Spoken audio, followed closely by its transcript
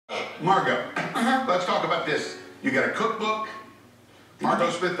Margo, let's talk about this. You got a cookbook,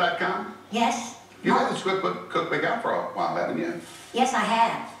 margosmith.com? Yes. You've had this cookbook out for a while, haven't you? Yes, I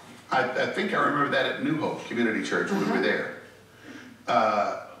have. I think I remember that at New Hope Community Church when we were there.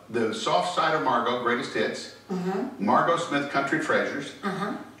 The Soft Side of Margo, Greatest Hits, Margo Smith, Country Treasures,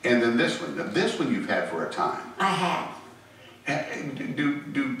 and then this one. Now, this one you've had for a time. I have.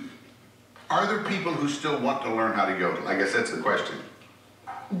 Are there people who still want to learn how to yodel? I guess that's the question.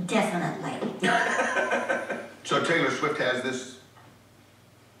 Definitely. So Taylor Swift has this?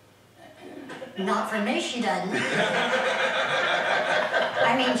 Not for me, she doesn't.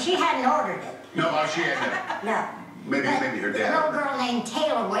 I mean, she hadn't ordered it. No, she hadn't. No. Maybe her dad. A little girl named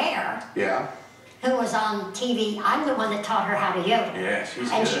Taylor Ware. Yeah. Who was on TV. I'm the one that taught her how to yodel. Yeah, she's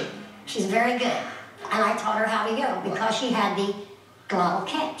and good. She's very good. And I taught her how to yodel because she had the glottal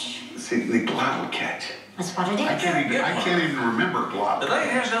catch. See, the glottal catch. That's what it is. I can't even remember glottal. Do they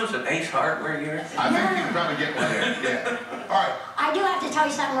have those at Ace Hardware here? I think you can probably get one there. Yeah. All right. I do have to tell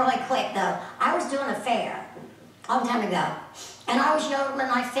you something really quick, though. I was doing a fair a long time ago, and I was yodeling.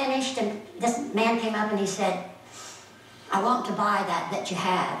 I finished, and this man came up and he said, "I want to buy that you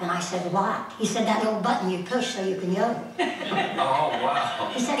have." And I said, "What?" He said, "That little button you push so you can yodel." Oh,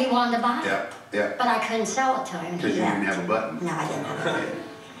 wow. He said he wanted to buy it. Yeah, yeah. But I couldn't sell it to him. Because you didn't have a button. No, I didn't have a button.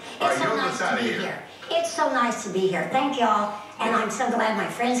 All right, It's so yodel nice us to out of be here. here. It's so nice to be here. Thank y'all. And I'm so glad my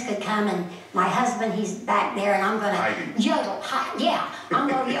friends could come, and my husband, he's back there, and I'm going to yodel. Yeah, I'm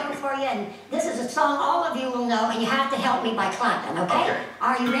going to yodel for you, and this is a song all of you will know, and you have to help me by clapping, okay?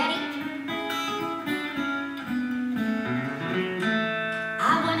 Are you ready?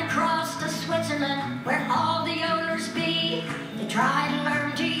 I went across to Switzerland, where all the yodelers be, to try to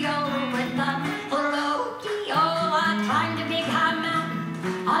learn to yodel with the melody. Oh, I climbed a big high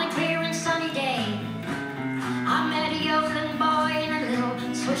mountain on a clear and sunny day. I met a yodeling boy in a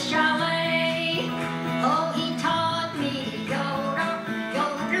little Swiss chalet. Oh, he taught me to yodel,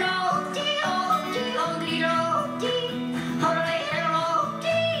 yodel-o-dee, oh-dee, oh-dee-o-dee,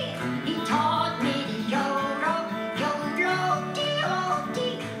 oh-dee-o-dee. He taught me to yodel, yodel-o-dee,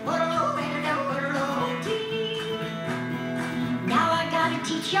 oh-dee, oh-dee-o-dee. Now I gotta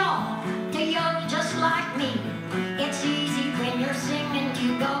teach y'all to yodel just like me. It's easy when you're singing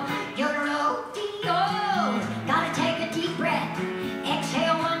to go yodel-o-dee, oh. Gotta take a deep breath.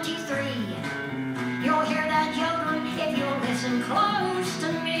 Exhale, 1, 2, 3. You'll hear that yodeling if you'll listen close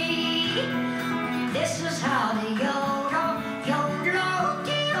to me. This is how to yodel,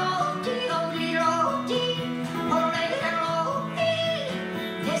 yodel-o-dee, oh-dee, oh-dee-o-dee, oh-dee-o-dee.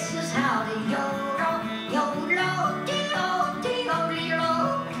 This is how to yodel, yodel-o-dee, oh-dee, oh-dee-o-dee,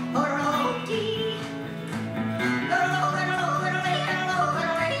 oh-dee.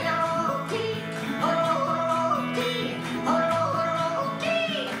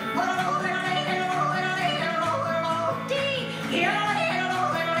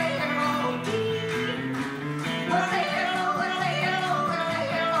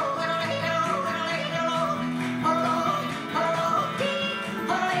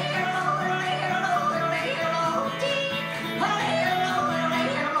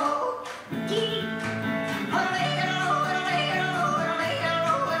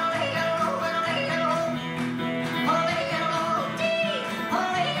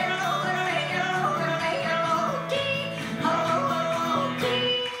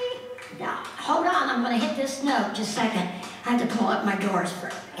 Hold on, I'm going to hit this note. Just a second. I have to pull up my doors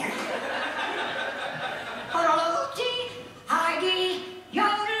for here. Ho-do-lo-dee, hi-dee,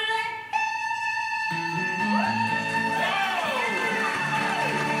 yodel-it.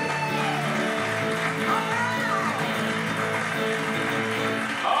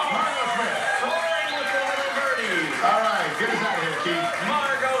 Margo Smith, soaring with the little birdies. All right, get us out of here, Keith.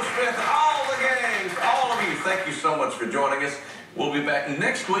 Margo Smith, all the gangs, all of you, thank you so much for joining us. We'll be back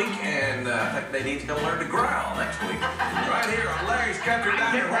next week, and I think they need to go learn to growl next week. Right here on Larry's Country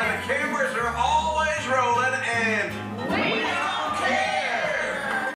Diner, where the